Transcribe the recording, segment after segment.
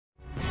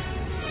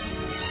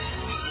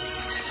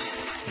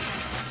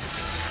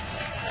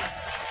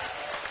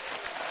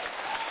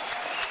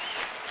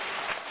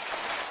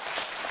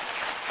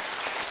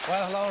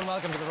Well, hello and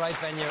welcome to the right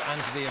venue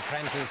and to the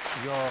Apprentice.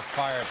 You're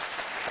fired.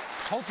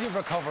 Hope you've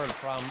recovered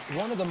from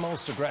one of the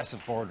most aggressive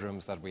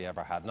boardrooms that we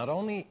ever had. Not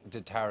only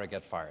did Tara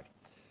get fired,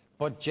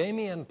 but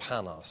Jamie and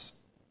Panos,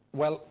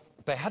 well,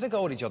 they had to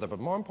go at each other, but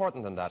more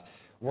important than that,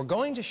 we're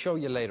going to show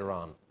you later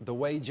on the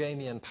way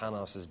Jamie and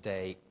Panos'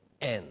 day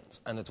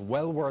ends, and it's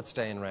well worth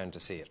staying around to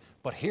see it.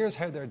 But here's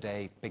how their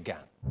day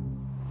began.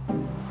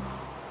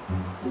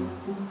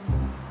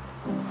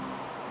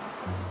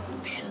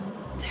 Bill,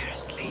 they're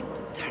asleep.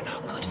 They're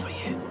not good for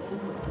you.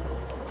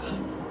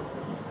 Good.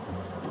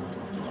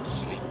 I'm gonna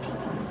sleep.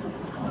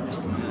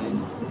 Rest of my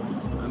eyes.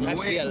 You have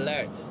to be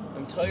alert.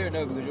 I'm tired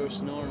now because you're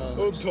snoring all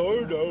night. I'm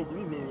tired now.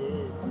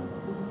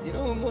 Do you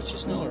know how much you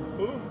snore?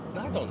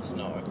 I don't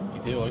snore.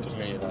 You do, I could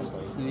hear you last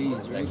night.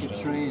 Please, you're like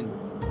a train.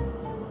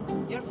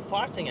 You're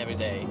farting every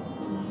day.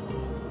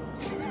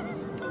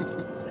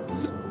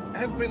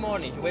 Every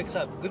morning he wakes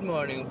up, good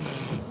morning.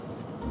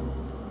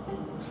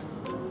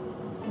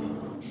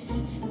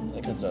 I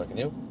can smell it, can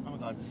you? Oh my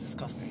god, it's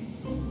disgusting.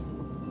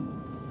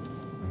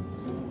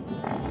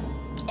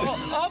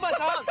 Oh my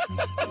god!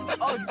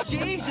 Oh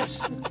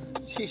Jesus!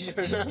 Jeez,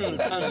 you're an animal,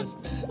 Panos.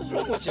 What's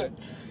wrong with you?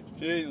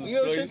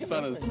 Jesus Christ,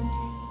 Panos.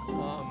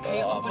 Can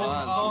you open it?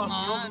 Oh,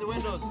 man. Open the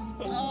windows.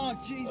 Oh,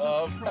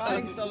 Jesus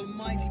Christ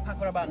almighty,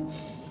 Paco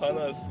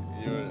Panos,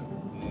 you're a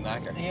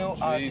knacker. You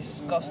are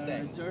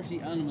disgusting. Dirty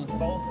animal.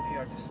 Both of you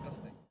are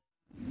disgusting.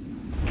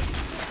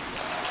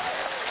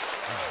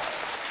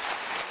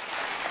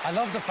 I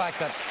love the fact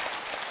that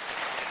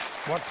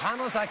what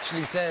Panos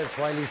actually says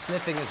while he's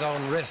sniffing his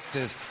own wrists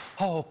is,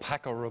 "Oh,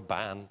 Paco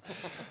Rabanne."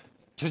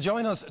 To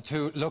join us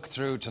to look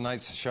through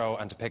tonight's show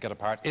and to pick it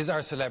apart is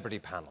our celebrity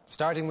panel,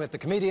 starting with the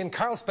comedian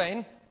Carl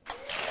Spain,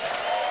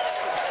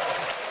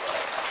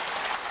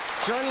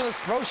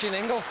 journalist Roisin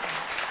Ingle,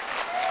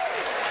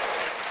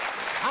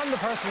 and the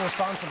person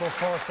responsible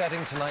for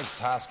setting tonight's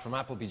task from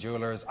Appleby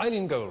Jewellers,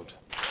 Eileen Gould.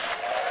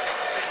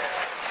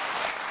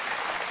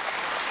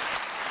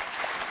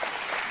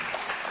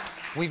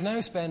 We've now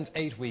spent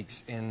 8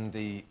 weeks in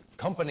the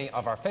company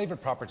of our favourite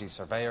property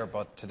surveyor,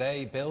 but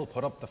today Bill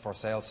put up the for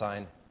sale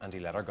sign and he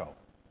let her go.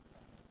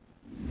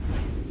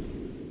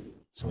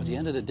 So at the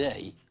end of the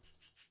day,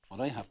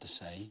 what I have to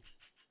say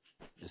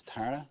is,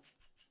 Tara,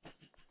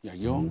 you're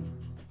young,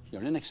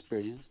 you're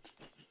inexperienced,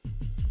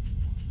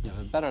 you have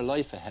a better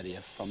life ahead of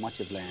you from what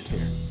you've learned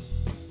here.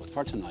 But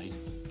for tonight,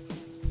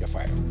 you're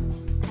fired.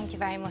 Thank you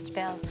very much,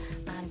 Bill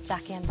and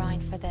Jackie and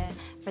Brian, for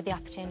the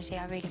opportunity.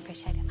 I really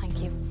appreciate it. Thank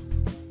you.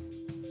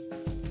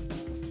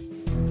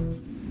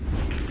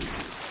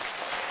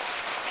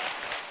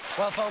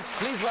 Well, folks,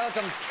 please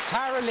welcome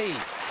Tara Lee.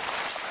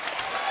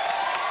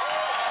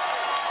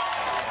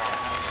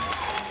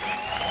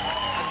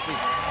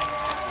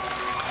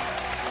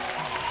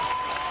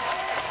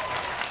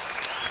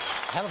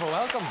 Hell of a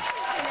welcome.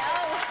 I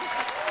know.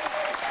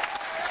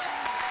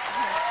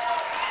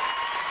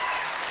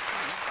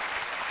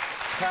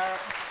 Tara,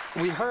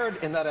 we heard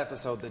in that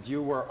episode that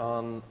you were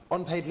on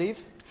unpaid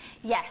leave.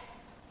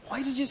 Yes.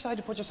 Why did you decide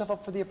to put yourself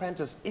up for The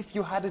Apprentice if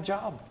you had a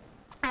job?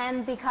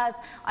 Because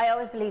I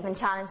always believe in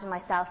challenging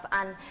myself,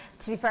 and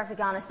to be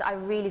perfectly honest, I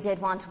really did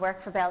want to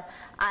work for Bill,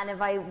 and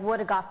if I would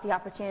have got the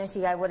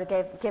opportunity, I would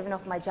have given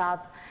up my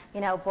job,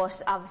 you know,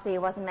 but obviously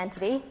it wasn't meant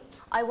to be.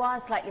 I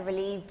was slightly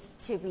relieved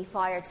to be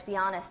fired, to be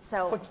honest,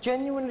 so... But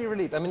genuinely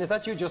relieved. I mean, is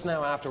that you just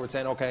now afterwards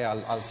saying, OK,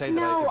 I'll say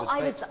that it was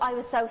fake? No, I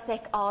was so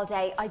sick all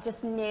day. I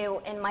just knew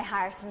in my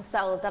heart and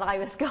soul that I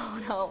was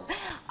going home.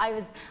 I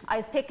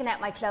was picking out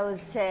my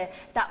clothes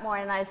that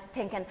morning, and I was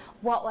thinking,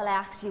 what will I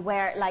actually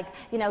wear, like,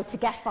 you know, to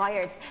get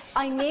fired?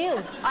 I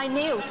knew.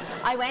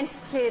 I went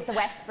to the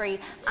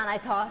Westbury and I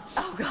thought,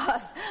 oh God,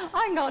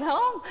 I'm going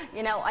home.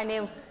 You know, I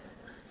knew.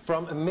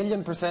 From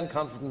 1,000,000%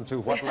 confident to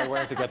what will I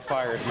wear to get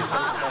fired? He's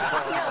supposed to go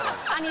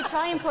for and you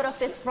try and put up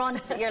this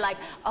front, you're like,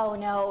 oh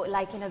no,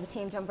 like, you know, the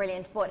team's done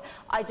brilliant. But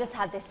I just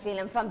had this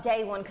feeling from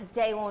day one, because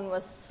day one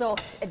was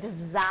such a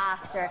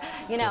disaster,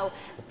 you know,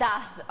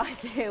 that I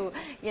knew,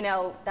 you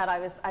know, that I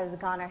was a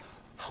goner.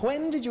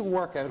 When did you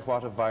work out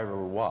what a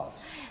viral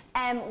was?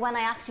 When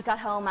I actually got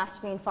home after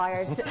being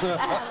fired,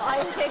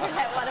 I figured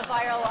out what a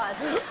viral was.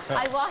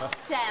 I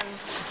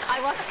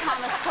watched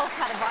Thomas Cook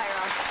had a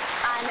viral,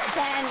 and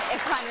then it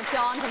kind of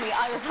dawned on me.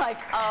 I was like,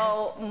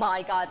 oh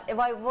my God! If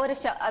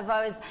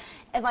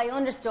I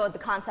understood the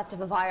concept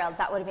of a viral,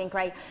 that would have been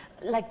great.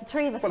 Like, the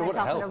three of us went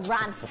off on a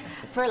rant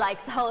for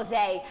like the whole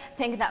day,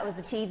 thinking that was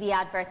a TV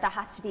advert that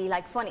had to be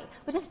like funny.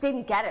 We just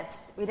didn't get it.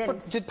 We didn't.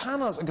 But did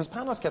Panos? Because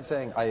Panos kept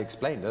saying, "I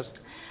explained it."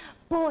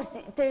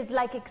 But there's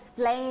like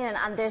explaining,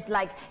 and there's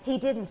like, he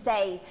didn't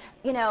say,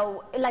 you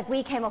know, like,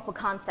 we came up with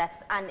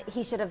concepts and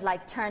he should have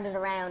like turned it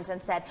around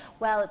and said,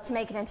 well, to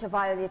make it into a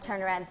viral you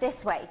turn around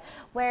this way.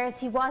 Whereas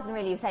he wasn't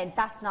really saying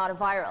that's not a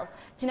viral.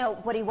 Do you know,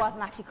 but he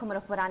wasn't actually coming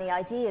up with any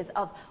ideas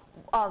of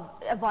a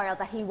viral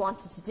that he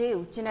wanted to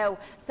do, you know.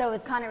 So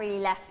it's kind of really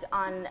left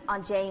on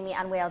Jamie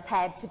and Wales'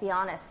 head, to be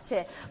honest,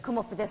 to come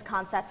up with this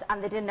concept,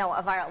 and they didn't know what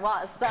a viral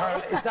was. So.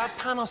 Carl, is that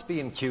Panos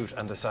being cute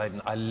and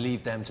deciding I'll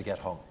leave them to get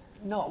home?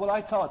 No, well, I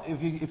thought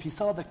if you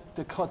saw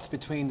the cuts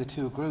between the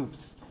two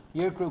groups,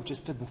 Your group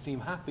just didn't seem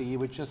happy. You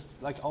were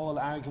just like all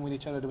arguing with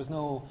each other. There was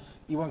no,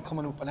 you weren't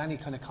coming up with any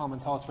kind of common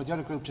thoughts. But the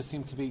other group just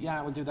seemed to be,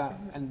 yeah, we'll do that,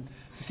 and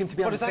they seemed to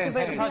be on the same page. But is that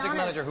because there's a project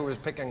manager who was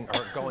picking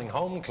or going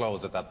home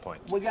clothes at that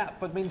point? Well, yeah,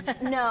 but I mean,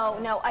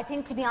 No, I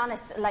think, to be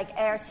honest, like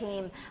our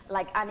team,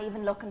 like, and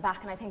even looking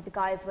back, and I think the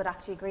guys would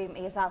actually agree with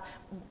me as well,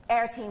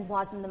 our team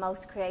wasn't the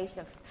most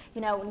creative.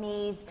 You know,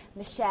 Niamh,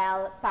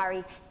 Michelle,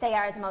 Barry, they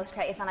are the most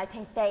creative, and I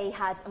think they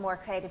had a more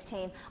creative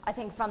team. I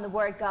think from the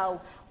word go,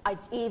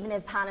 even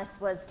if Panis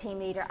was team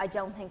leader, I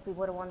don't think we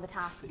would have won the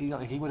task.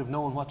 he would have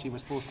known what he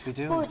was supposed to be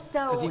doing.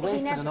 Because he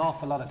wasted an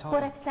awful lot of time.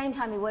 But at the same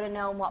time, he would have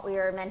known what we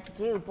were meant to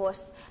do. But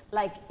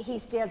like, he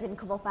still didn't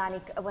come up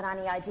with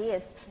any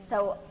ideas.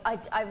 So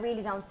I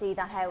really don't see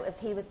that how, if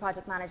he was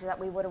project manager, that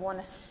we would have won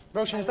it.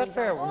 Roshan, is that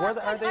fair?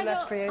 Are they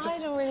less creative? I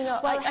don't really know.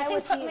 Well, I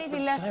think maybe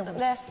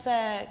less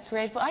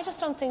creative, but I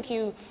just don't think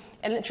you,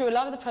 through a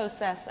lot of the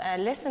process,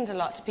 listened a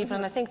lot to people,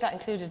 and I think that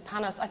included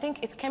Panos. I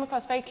think it came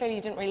across very clearly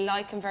you didn't really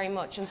like him very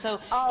much, and so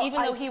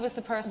even though he was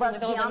the person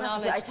with all the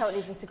knowledge... I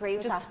totally disagree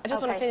with that. I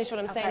just want to finish what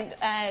I'm saying.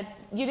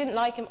 You didn't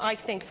like him, I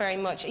think, very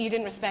much. You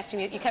didn't respect him.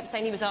 You kept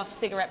saying he was off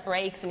cigarette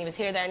breaks and he was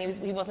here, there, and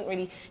he wasn't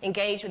really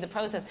engaged with the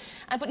process.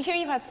 But here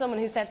you had someone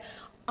who said,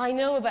 I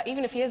know about,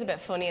 even if he is a bit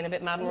funny and a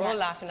bit mad and we're all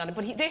laughing at it,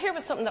 but here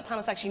was something that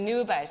Panos actually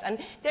knew about. And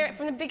there,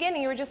 from the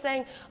beginning, you were just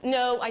saying,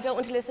 no, I don't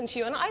want to listen to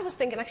you. And I was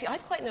thinking, actually,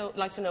 I'd quite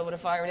like to know what a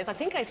viral is. I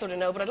think I sort of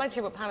know, but I'd like to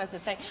hear what Panos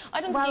is saying.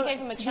 I don't think you gave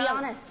him a chance. To be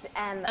honest,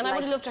 and I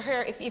would have loved to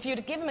hear, if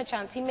you'd give him a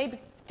chance, he maybe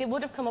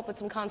would have come up with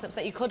some concepts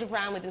that you could have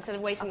ran with instead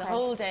of wasting the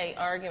whole day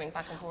arguing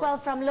back and forth. Well,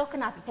 from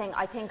looking at the thing,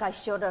 I think I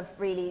should have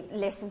really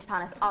listened to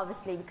Panis,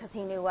 obviously, because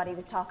he knew what he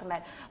was talking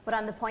about. But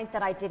on the point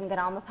that I didn't get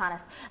on with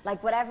Panis,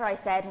 like, whatever I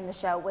said in the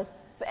show was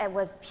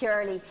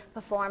purely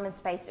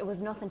performance-based. It was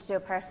nothing to do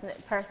with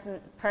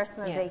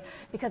personally,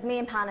 because me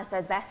and Panis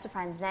are the best of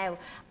friends now,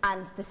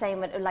 and the same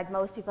with, like,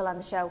 most people on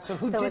the show. So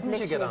who didn't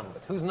you get on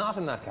with? Who's not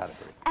in that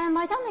category?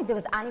 I don't think there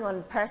was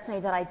anyone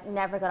personally that I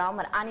never got on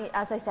with.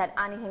 As I said,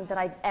 anything that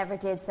I ever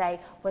did say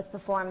was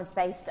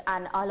performance-based,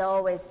 and I'll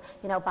always,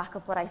 you know, back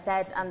up what I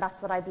said, and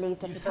that's what I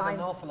believed at the time. You said an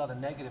awful lot of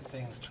negative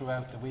things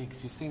throughout the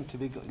weeks. You seem to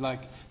be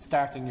like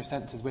starting your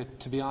sentences with,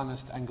 to be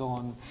honest, and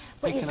going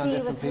picking on different people. But you see,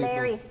 it was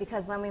hilarious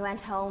because when we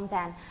went home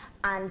then,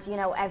 and you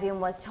know, everyone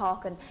was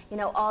talking, you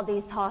know, all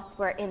these thoughts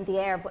were in the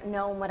air, but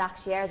no one would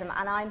actually air them.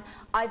 And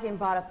I've been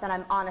brought up that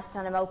I'm honest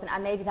and I'm open,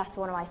 and maybe that's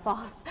one of my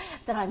faults,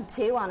 that I'm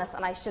too honest,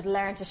 and I should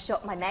learn to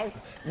shut my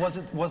mouth.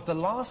 Was the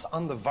loss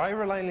on the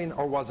viral, Eileen,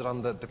 or was it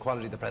on the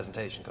quality of the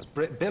presentation?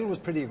 Because Bill was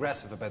pretty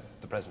aggressive about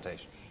the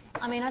presentation.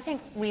 I mean, I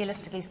think,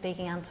 realistically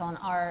speaking, Anton,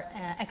 our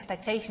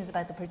expectations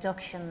about the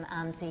production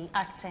and the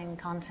acting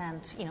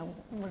content, you know,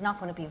 was not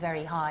going to be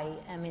very high.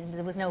 I mean,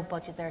 there was no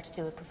budget there to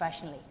do it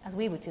professionally, as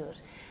we would do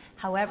it.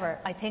 However,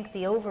 I think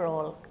the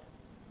overall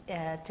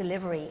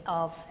delivery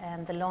of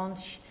the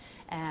launch,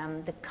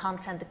 the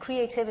content, the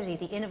creativity,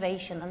 the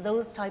innovation, and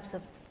those types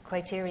of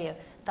criteria,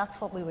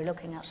 that's what we were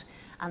looking at,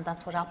 and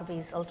that's what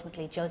Applebee's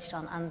ultimately judged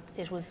on. And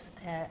it was,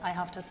 I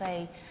have to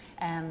say,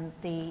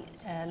 the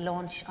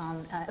launch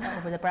on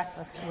over the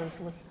breakfast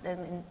was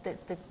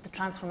the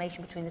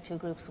transformation between the two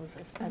groups was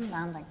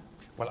outstanding.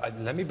 Well,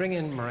 let me bring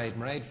in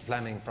Mairead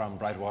Fleming from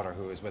Brightwater,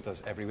 who is with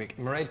us every week.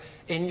 Mairead,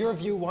 in your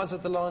view, was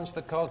it the launch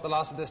that caused the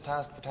loss of this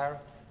task for Tara?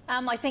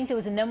 I think there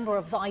was a number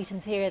of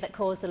items here that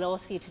caused the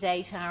loss for you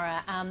today,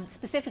 Tara.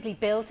 Specifically,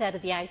 Bill said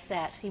at the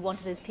outset he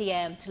wanted his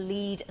PM to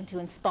lead and to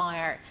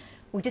inspire.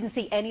 We didn't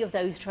see any of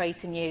those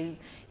traits in you.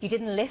 You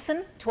didn't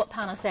listen to what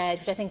Panos said,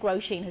 which I think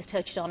Roisin has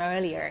touched on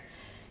earlier.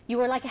 You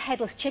were like a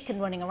headless chicken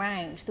running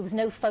around. There was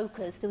no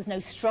focus, there was no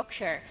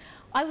structure.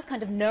 I was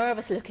kind of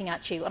nervous looking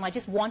at you, and I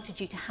just wanted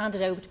you to hand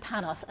it over to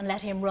Panos and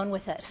let him run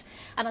with it.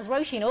 And as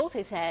Roisin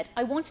also said,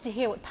 I wanted to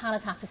hear what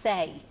Panos had to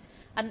say.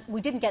 And we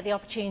didn't get the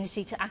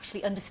opportunity to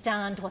actually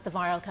understand what the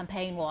viral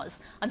campaign was.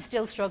 I'm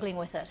still struggling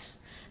with it.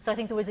 So I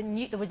think there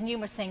was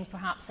numerous things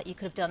perhaps that you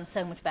could have done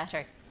so much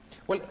better.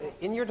 Well,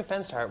 in your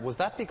defence, Tara, was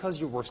that because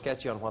you were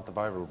sketchy on what the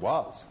viral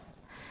was?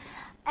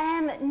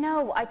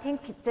 No, I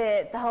think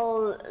the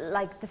whole,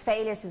 like, the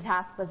failure to the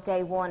task was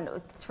day one. The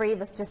three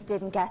of us just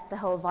didn't get the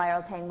whole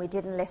viral thing. We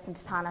didn't listen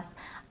to Panos,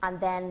 and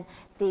then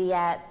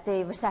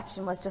the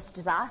reception was just a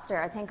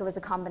disaster. I think it was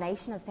a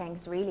combination of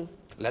things, really.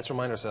 Let's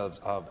remind ourselves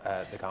of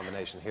the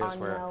combination. Here's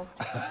where no.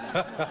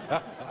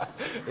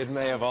 it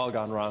may have all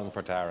gone wrong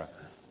for Tara.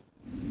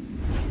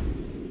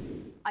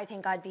 I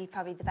think I'd be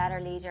probably the better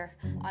leader.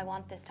 I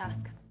want this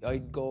task.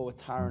 I'd go with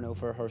Tara now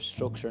for her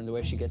structure and the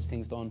way she gets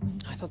things done.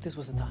 I thought this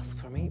was a task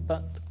for me,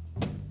 but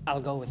I'll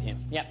go with you.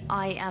 Yeah.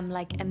 I am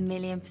like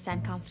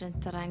 1,000,000%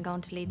 confident that I'm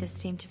going to lead this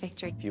team to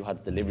victory. If you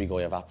had the delivery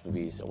guy of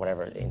Applebee's or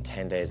whatever in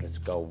 10 days, let's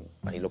go,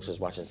 and he looks at his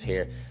watch and it's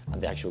here,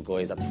 and the actual guy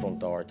is at the front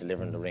door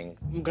delivering the ring.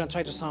 I'm going to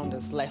try to sound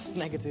as less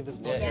negative as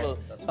possible,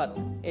 but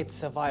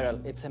it's a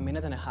viral. It's 1.5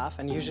 minutes,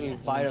 and usually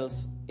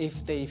virals,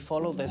 if they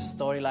follow the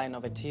storyline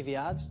of a TV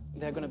ad,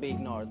 they're going to be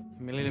ignored.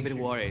 I'm a little bit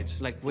worried.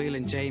 Like Will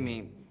and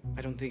Jamie,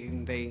 I don't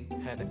think they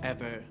had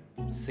ever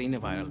seen a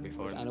viral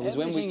before. And it was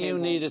when we you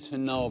needed to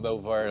know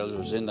about viral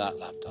was in that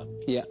laptop.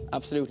 Yeah,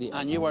 absolutely.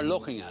 And you were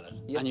looking at it,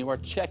 and you were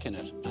checking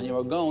it, and you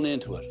were going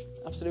into it.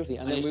 Absolutely.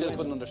 And you still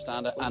couldn't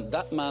understand it, and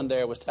that man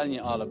there was telling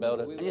you all about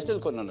it, and you still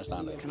couldn't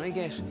understand it. Can I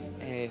get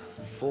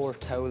 4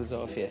 towels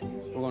off you?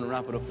 We're going to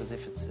wrap it up as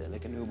if it's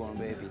like a newborn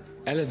baby.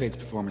 Elevate's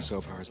performance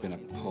so far has been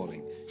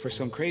appalling. For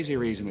some crazy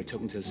reason, it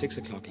took until 6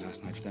 o'clock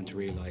last night for them to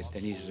realise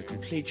they needed a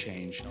complete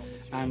change,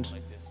 and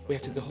we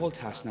have to do the whole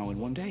task now in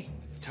one day.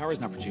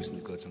 Tara's not producing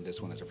the goods on this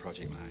one as a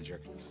project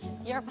manager.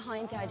 You're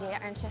behind the idea,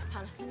 aren't you,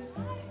 Apprentice?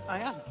 I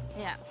am.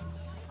 Yeah.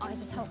 I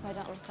just hope I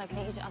don't look like an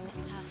idiot on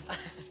this task.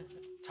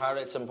 Tara,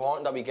 it's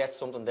important that we get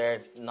something there.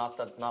 It's not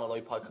an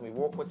iPod. Can we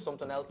work with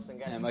something else and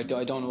get? I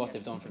don't know what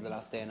they've done for the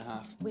last day and a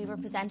half. We were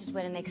presented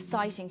with an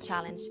exciting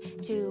challenge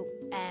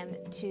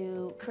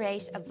to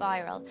create a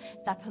viral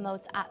that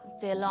promotes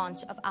the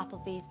launch of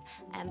Applebee's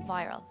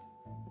viral.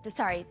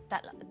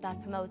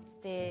 That promotes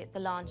the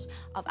launch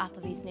of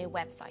Applebee's new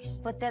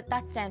website. But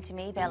that's down to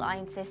me, Bill. I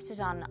insisted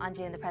on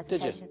doing the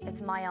presentation. Did you?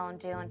 It's my own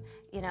doing,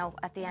 you know,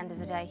 at the end of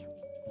the day.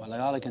 Well,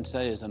 all I can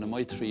say is that in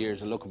my 3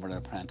 years of looking for an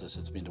apprentice,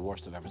 it's been the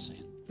worst I've ever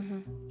seen.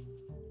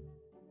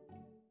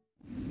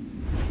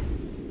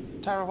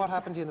 Tara, what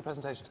happened to you in the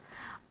presentation?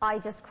 I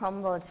just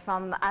crumbled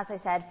from, as I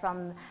said,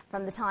 from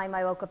the time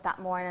I woke up that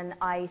morning.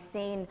 I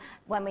seen,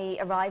 when we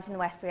arrived in the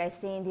Westbury, I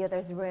seen the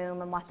others'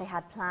 room and what they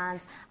had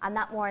planned. And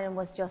that morning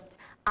was just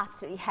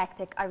absolutely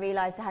hectic. I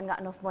realised I hadn't got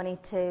enough money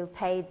to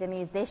pay the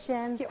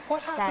musicians. Yeah,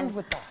 what happened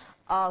with that?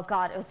 Oh,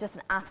 God, it was just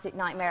an absolute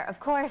nightmare.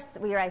 Of course,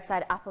 we were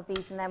outside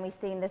Applebee's and then we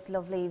seen this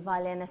lovely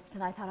violinist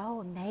and I thought,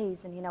 oh,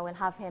 amazing, you know, we'll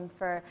have him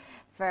for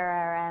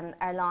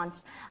our launch.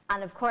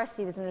 And of course,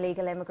 he was an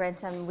illegal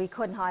immigrant and we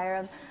couldn't hire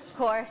him, of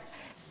course.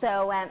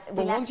 So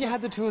but once you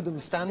had the two of them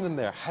standing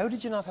there, how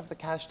did you not have the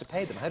cash to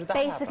pay them? How did that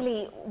happen?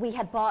 Basically, we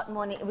had bought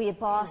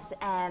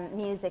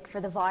music for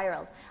the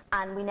viral,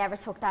 and we never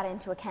took that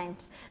into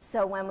account.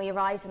 So when we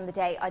arrived on the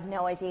day, I'd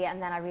no idea,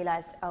 and then I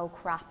realised, oh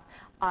crap,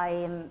 I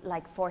am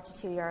like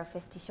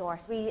 €42.50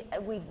 short.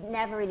 We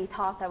never really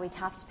thought that we'd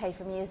have to pay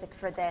for music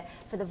for the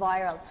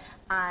viral,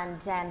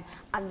 and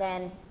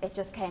then it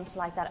just came to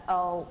like that.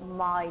 Oh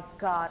my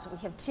God, we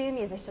have 2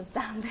 musicians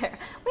down there.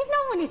 We've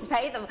no money to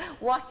pay them.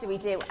 What do we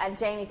do? And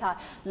Jamie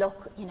thought,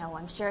 look, you know,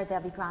 I'm sure they'll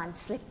be grand.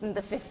 Slip them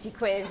the 50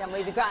 quid and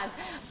we'll be grand.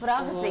 But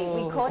obviously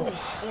we couldn't,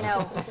 you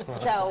know.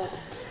 So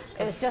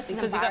it was just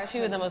because you got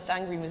 2 of the most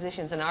angry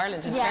musicians in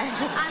Ireland.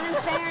 And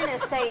in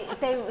fairness,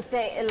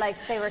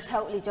 they were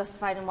totally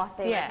justified in what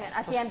they were doing.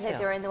 At the end of the day,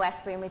 they were in the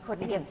Westbury and we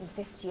couldn't give them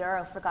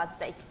 €50 for God's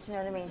sake. Do you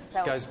know what I mean?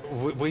 So, guys,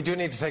 we do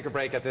need to take a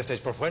break at this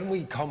stage, but when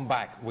we come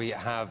back, we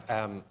have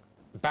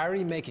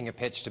Barry making a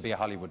pitch to be a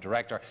Hollywood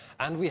director,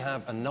 and we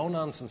have a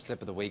no-nonsense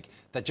clip of the week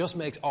that just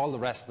makes all the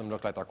rest of them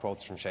look like they're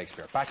quotes from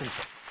Shakespeare. Back in the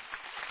show.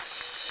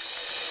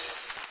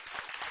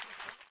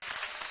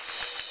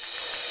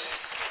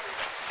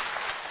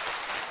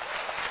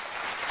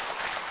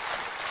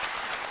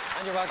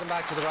 And you're welcome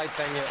back to The Right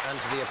Venue and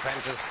to The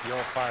Apprentice, You're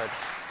Fired.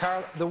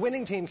 Carl, the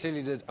winning team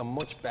clearly did a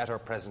much better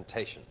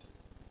presentation.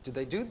 Did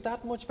they do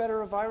that much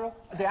better a viral?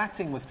 The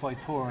acting was quite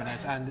poor in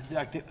it, and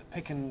like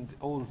picking an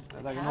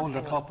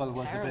older couple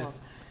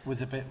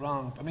was a bit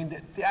wrong. I mean,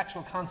 the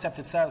actual concept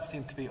itself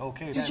seemed to be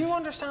okay. Did you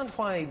understand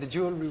why the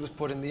jewellery was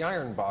put in the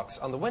iron box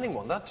on the winning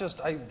one?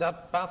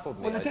 That baffled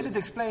me. Well, it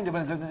explained it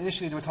when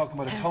initially they were talking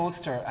about a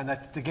toaster, and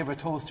that to give her a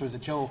toaster is a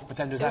joke, but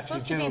then there's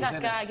actually jewels in it. It was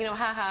supposed to be that gag, you know,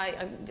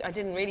 haha, I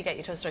didn't really get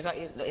your toaster, I got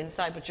you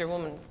inside, but your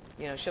woman,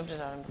 you know, shoved it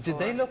on him before. Did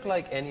they look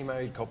like any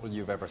married couple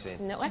you've ever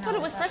seen? No, I thought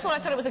it was, first of all, I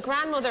thought it was a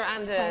grandmother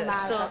and a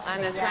son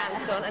and a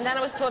grandson, and then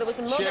I thought it was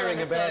the mother sharing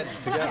and the a bed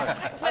son.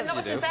 together. Well,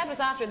 no, the bed was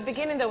after. At the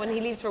beginning, though, when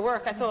he leaves for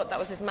work, I thought that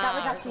was his mum. That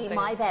was actually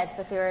my bed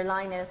that they were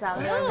lying in as well.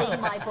 They were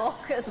reading my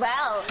book as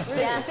well.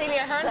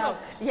 Cecilia Hearn book.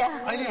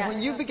 Yeah.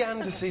 When you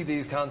began to see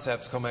these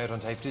concepts come out on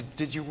tape,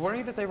 did you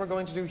worry that they were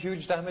going to do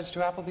huge damage to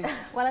Applebee's?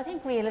 Well, I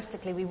think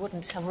realistically we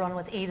wouldn't have run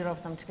with either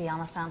of them, to be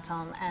honest,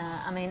 Anton.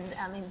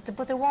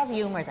 But there was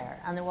humour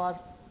there, and there was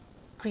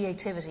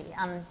creativity,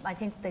 and I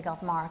think they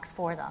got marks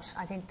for that.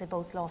 I think they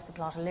both lost the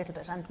plot a little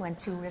bit and went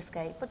too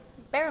risque. But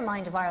bear in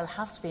mind, a viral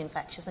has to be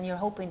infectious, and you're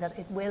hoping that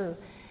it will,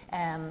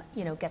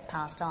 you know, get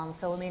passed on.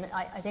 So, I mean,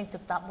 I think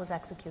that was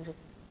executed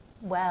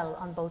well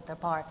on both their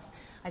parts.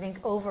 I think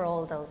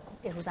overall, though,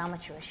 it was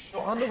amateurish. So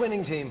on the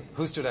winning team,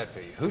 who stood out for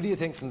you? Who do you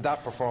think from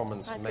that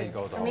performance may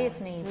go the For me, it's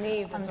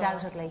Niamh,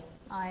 undoubtedly.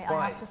 I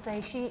have to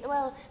say,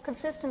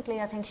 consistently,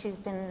 I think she's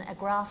been a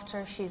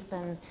grafter. She's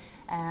been,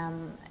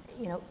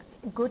 you know,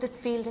 good at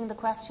fielding the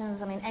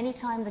questions. I mean, any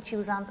time that she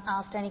was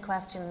asked any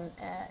question,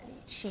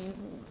 she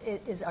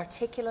is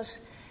articulate.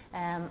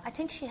 I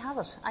think she has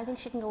it. I think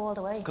she can go all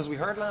the way. Because we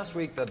heard last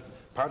week that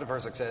part of her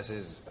success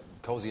is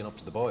cozying up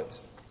to the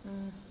boys.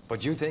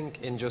 But you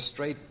think in just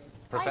straight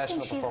professional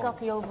I think she's got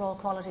performance. the overall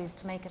qualities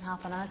to make it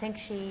happen, and I think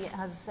she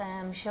has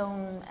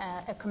shown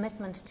a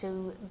commitment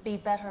to be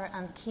better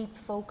and keep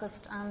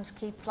focused and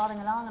keep plodding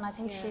along, and I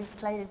think she's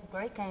played a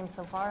great game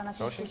so far, and I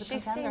think she's a She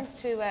contender.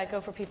 seems to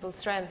go for people's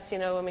strengths, you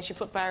know. I mean, she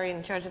put Barry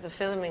in charge of the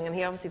filming, and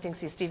he obviously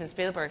thinks he's Steven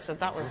Spielberg, so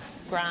that was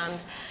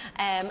grand.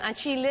 And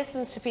she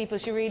listens to people,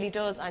 she really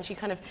does, and she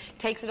kind of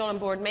takes it all on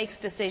board, makes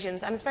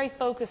decisions, and is very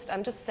focused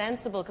and just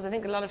sensible, because I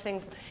think a lot of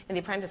things in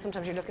The Apprentice,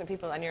 sometimes you're looking at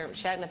people and you're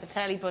shouting at the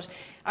telly, but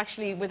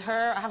actually with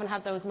her, I haven't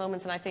had those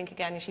moments, and I think,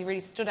 again, she really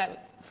stood out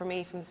for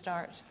me from the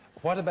start.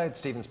 What about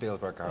Steven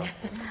Spielberg, Carl?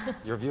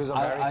 Your views on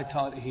Barry? I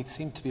thought he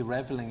seemed to be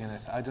revelling in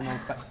it. I don't know,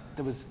 but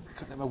there was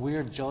a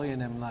weird joy in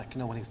him, like, you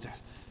know, when he was there.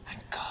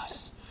 Thank God.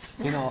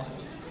 You know,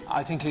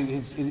 I think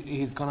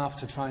he's gone off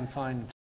to try and find